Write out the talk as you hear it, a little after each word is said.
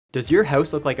Does your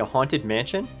house look like a haunted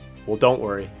mansion? Well, don't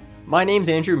worry. My name's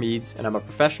Andrew Meads and I'm a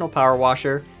professional power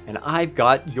washer, and I've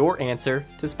got your answer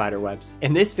to spider webs.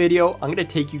 In this video, I'm going to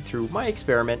take you through my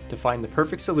experiment to find the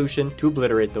perfect solution to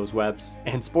obliterate those webs.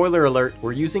 And spoiler alert,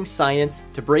 we're using science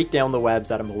to break down the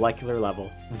webs at a molecular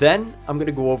level. Then I'm going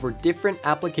to go over different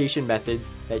application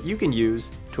methods that you can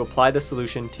use to apply the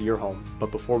solution to your home.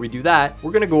 But before we do that,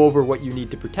 we're going to go over what you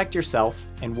need to protect yourself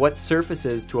and what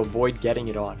surfaces to avoid getting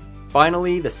it on.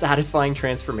 Finally, the satisfying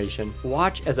transformation.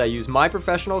 Watch as I use my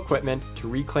professional equipment to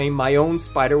reclaim my own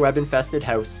spiderweb infested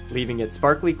house, leaving it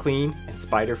sparkly clean and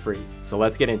spider free. So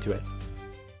let's get into it.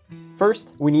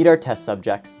 First, we need our test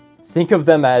subjects. Think of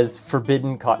them as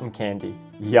forbidden cotton candy.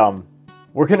 Yum.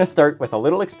 We're gonna start with a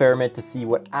little experiment to see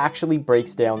what actually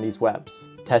breaks down these webs.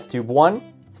 Test tube 1,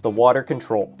 it's the water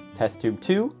control. Test tube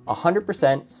 2,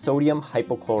 100% sodium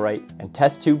hypochlorite. And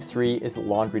test tube 3 is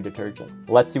laundry detergent.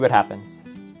 Let's see what happens.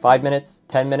 5 minutes,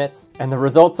 10 minutes, and the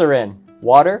results are in.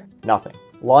 Water, nothing.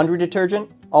 Laundry detergent,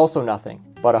 also nothing.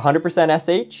 But 100%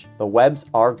 SH, the webs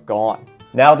are gone.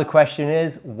 Now the question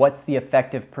is, what's the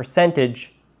effective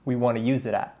percentage we want to use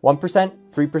it at? 1%,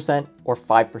 3%, or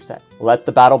 5%? Let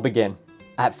the battle begin.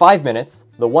 At 5 minutes,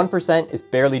 the 1% is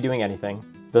barely doing anything.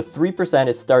 The 3%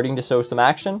 is starting to show some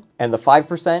action, and the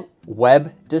 5%,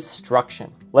 web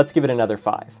destruction. Let's give it another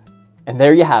 5. And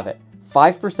there you have it.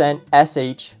 5%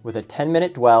 SH with a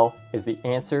 10-minute dwell is the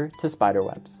answer to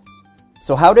spiderwebs.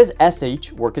 So how does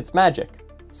SH work its magic?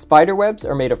 Spiderwebs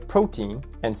are made of protein,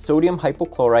 and sodium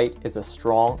hypochlorite is a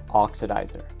strong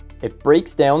oxidizer. It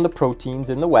breaks down the proteins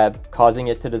in the web, causing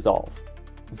it to dissolve.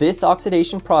 This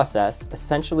oxidation process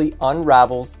essentially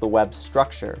unravels the web's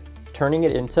structure, turning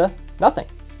it into nothing.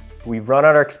 We've run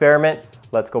out our experiment.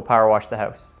 Let's go power wash the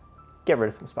house. Get rid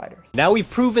of some spiders. Now we've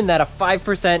proven that a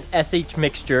 5% SH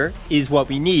mixture is what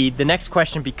we need. The next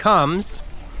question becomes,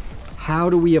 how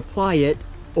do we apply it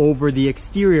over the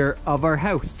exterior of our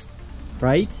house,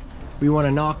 right? We want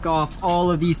to knock off all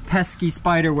of these pesky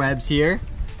spider webs here.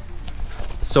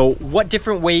 So what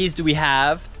different ways do we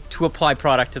have to apply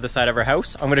product to the side of our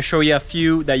house? I'm going to show you a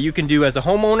few that you can do as a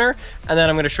homeowner, and then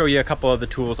I'm going to show you a couple of the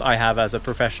tools I have as a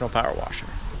professional power washer.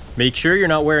 Make sure you're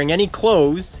not wearing any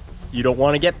clothes. You don't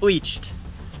want to get bleached.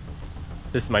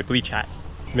 This is my bleach hat.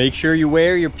 Make sure you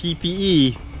wear your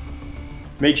PPE.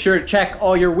 Make sure to check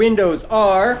all your windows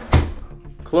are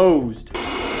closed.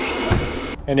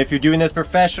 And if you're doing this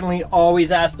professionally,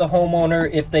 always ask the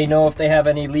homeowner if they know if they have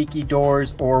any leaky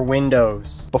doors or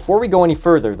windows. Before we go any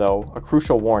further though, a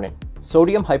crucial warning.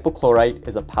 Sodium hypochlorite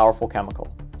is a powerful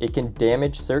chemical. It can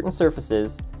damage certain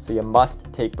surfaces, so you must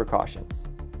take precautions.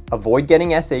 Avoid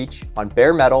getting SH on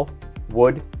bare metal,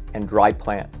 wood, and dry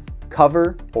plants.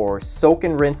 Cover or soak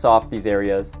and rinse off these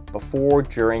areas before,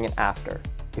 during, and after.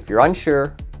 If you're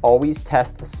unsure, always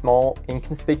test a small,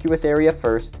 inconspicuous area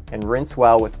first and rinse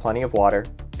well with plenty of water.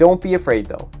 Don't be afraid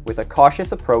though. With a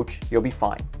cautious approach, you'll be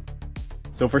fine.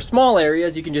 So for small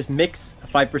areas, you can just mix a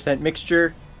 5%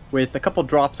 mixture with a couple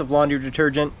drops of laundry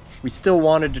detergent. We still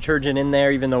want a detergent in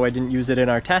there, even though I didn't use it in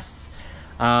our tests.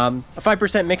 A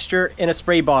 5% mixture in a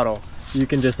spray bottle. You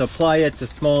can just apply it to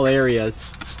small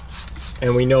areas,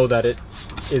 and we know that it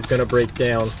is going to break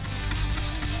down.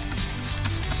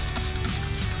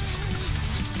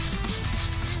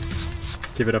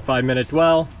 Give it a 5-minute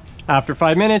dwell. After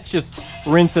 5 minutes, just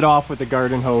rinse it off with a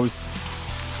garden hose.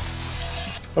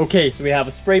 Okay, so we have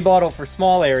a spray bottle for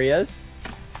small areas.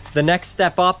 The next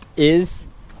step up is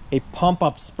a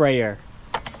pump-up sprayer.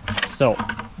 So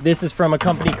this is from a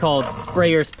company called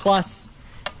Sprayers Plus.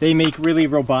 They make really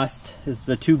robust. This is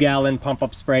the 2-gallon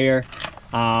pump-up sprayer.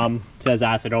 Says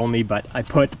acid only, but I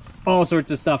put all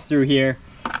sorts of stuff through here.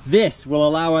 This will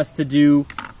allow us to do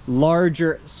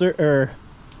larger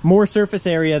more surface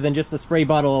area than just a spray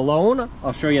bottle alone.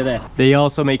 I'll show you this. They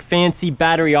also make fancy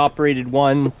battery operated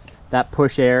ones that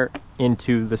push air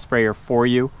into the sprayer for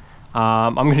you.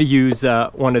 I'm going to use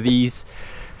one of these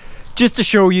just to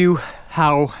show you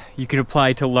how you can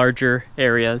apply to larger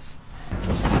areas.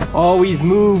 Always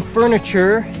move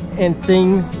furniture and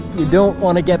things you don't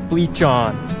want to get bleach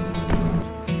on.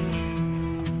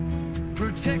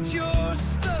 Protect your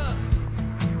stuff.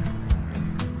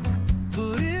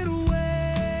 Put it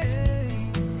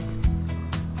away.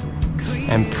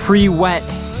 And pre-wet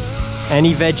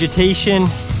any vegetation.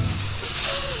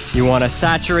 You want to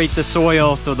saturate the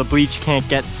soil so the bleach can't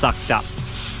get sucked up.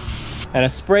 And a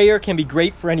sprayer can be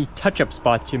great for any touch-up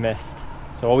spots you missed.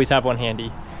 So always have one handy.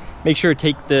 Make sure to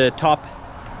take the top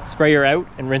sprayer out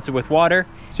and rinse it with water.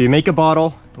 So you make a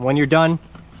bottle, and when you're done,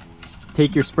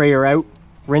 take your sprayer out,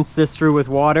 rinse this through with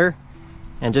water,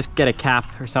 and just get a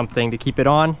cap or something to keep it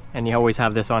on. And you always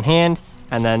have this on hand,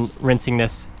 and then rinsing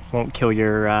this won't kill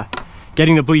your,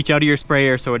 getting the bleach out of your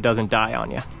sprayer so it doesn't die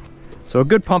on you. So a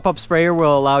good pump up sprayer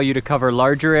will allow you to cover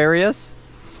larger areas,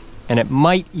 and it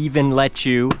might even let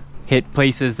you hit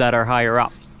places that are higher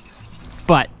up.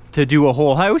 But to do a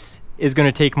whole house is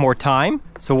going to take more time.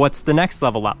 So what's the next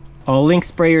level up? I'll link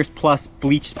sprayers plus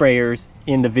bleach sprayers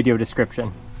in the video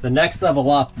description. The next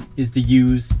level up is to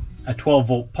use a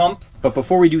 12-volt pump. But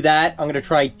before we do that, I'm going to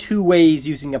try 2 ways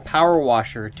using a power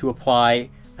washer to apply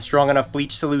a strong enough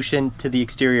bleach solution to the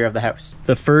exterior of the house.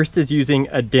 The first is using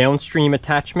a downstream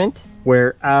attachment,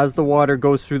 where as the water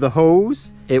goes through the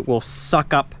hose, it will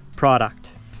suck up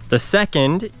product. The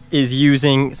second is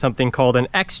using something called an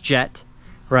X-Jet,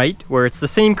 right? Where it's the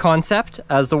same concept.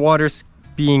 As the water's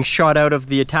being shot out of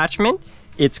the attachment,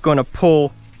 it's going to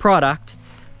pull product.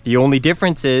 The only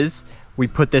difference is we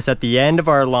put this at the end of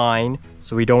our line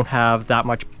so we don't have that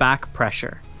much back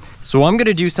pressure. So I'm going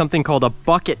to do something called a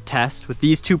bucket test with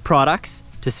these 2 products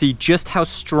to see just how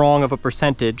strong of a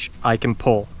percentage I can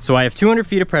pull. So I have 200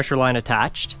 feet of pressure line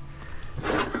attached.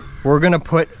 We're going to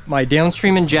put my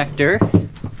downstream injector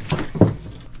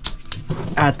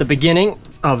at the beginning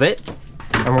of it,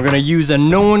 and we're going to use a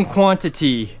known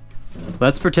quantity.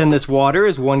 Let's pretend this water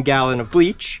is 1 gallon of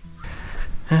bleach.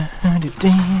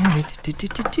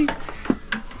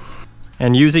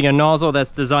 And using a nozzle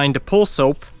that's designed to pull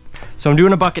soap. So I'm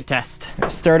doing a bucket test.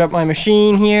 Start up my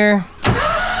machine here.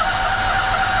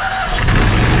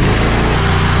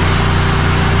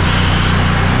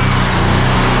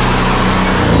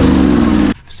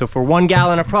 So for 1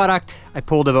 gallon of product, I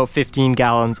pulled about 15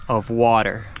 gallons of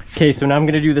water. Okay, so now I'm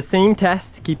gonna do the same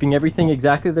test, keeping everything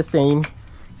exactly the same,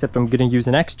 except I'm gonna use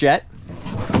an X-Jet.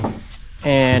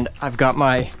 And I've got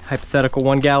my hypothetical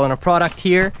 1 gallon of product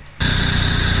here.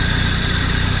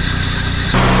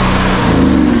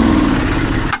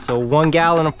 So 1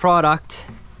 gallon of product,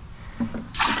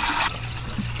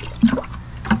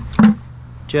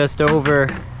 just over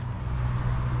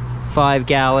 5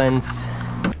 gallons.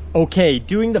 Okay,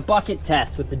 doing the bucket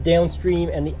test with the downstream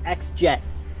and the X-Jet.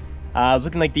 It's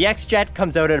looking like the X-Jet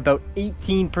comes out at about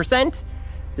 18%.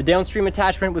 The downstream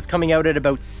attachment was coming out at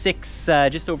about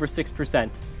just over 6%.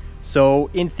 So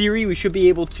in theory, we should be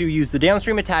able to use the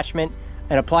downstream attachment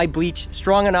and apply bleach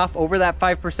strong enough over that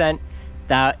 5%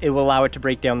 that it will allow it to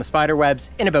break down the spider webs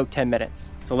in about 10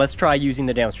 minutes. So let's try using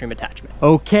the downstream attachment.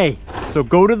 Okay, so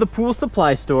go to the pool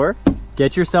supply store,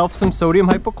 get yourself some sodium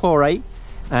hypochlorite,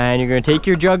 and you're gonna take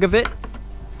your jug of it.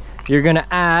 You're gonna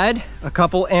add a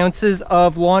couple ounces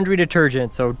of laundry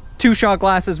detergent. So 2 shot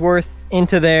glasses worth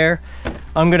into there.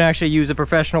 I'm gonna actually use a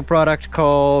professional product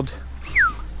called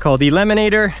the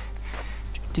Lemonator.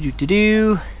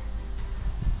 A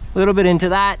little bit into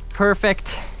that,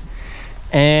 perfect.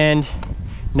 And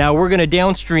now we're gonna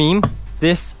downstream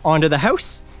this onto the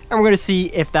house, and we're gonna see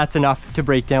if that's enough to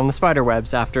break down the spider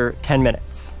webs after 10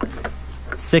 minutes.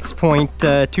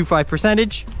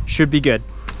 6.25% should be good.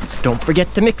 Don't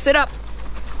forget to mix it up.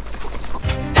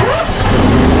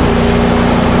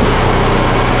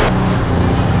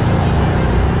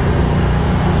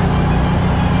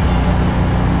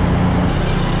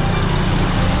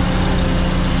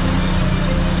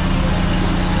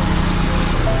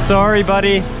 Sorry,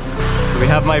 buddy. So we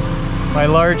have my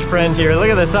large friend here. Look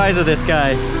at the size of this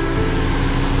guy.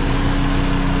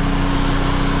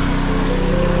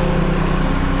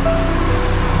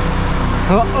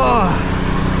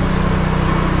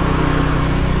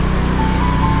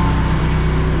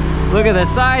 Look at the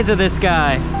size of this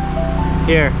guy.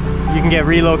 Here, you can get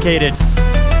relocated.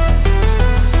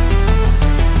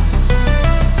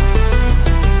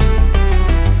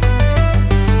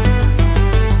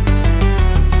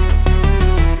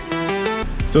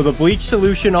 So the bleach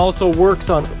solution also works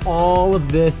on all of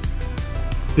this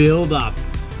buildup,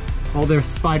 all their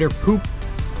spider poop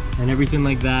and everything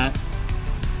like that.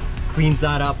 Cleans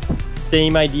that up.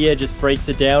 Same idea, just breaks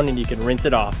it down and you can rinse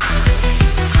it off.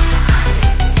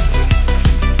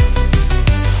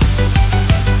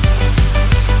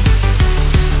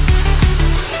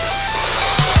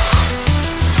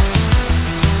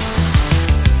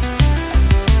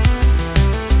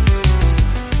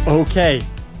 Okay,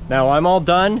 now I'm all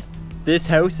done. This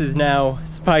house is now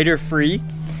spider free.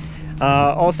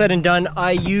 All said and done,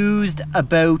 I used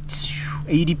about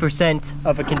 80%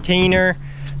 of a container.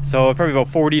 So probably about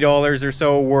 $40 or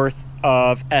so worth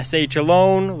of SH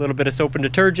alone, a little bit of soap and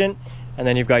detergent, and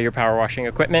then you've got your power washing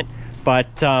equipment.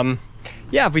 But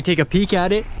yeah, if we take a peek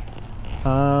at it,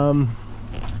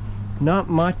 not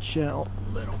much, a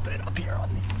little bit up here on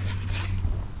the,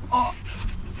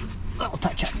 little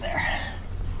touch up there.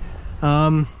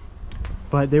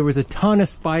 But there was a ton of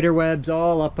spider webs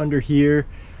all up under here,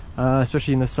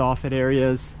 especially in the soffit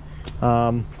areas.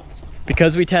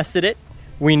 Because we tested it,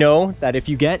 we know that if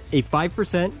you get a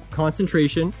 5%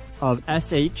 concentration of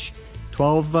SH,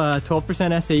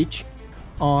 12% SH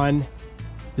on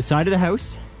the side of the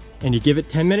house, and you give it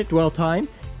 10-minute dwell time,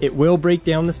 it will break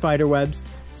down the spider webs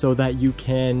so that you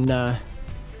can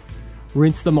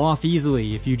rinse them off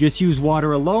easily. If you just use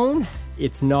water alone,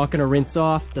 it's not gonna rinse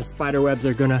off. The spider webs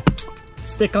are gonna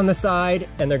stick on the side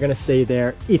and they're gonna stay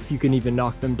there if you can even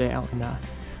knock them down.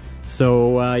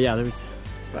 Yeah, there's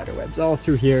spider webs all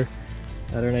through here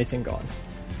that are nice and gone.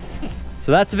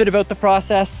 So that's a bit about the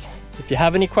process. If you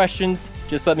have any questions,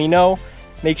 just let me know.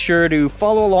 Make sure to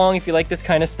follow along if you like this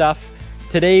kind of stuff.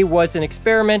 Today was an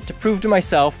experiment to prove to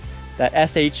myself that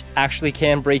SH actually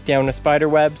can break down the spider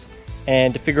webs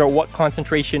and to figure out what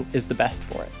concentration is the best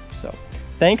for it. So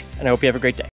thanks, and I hope you have a great day.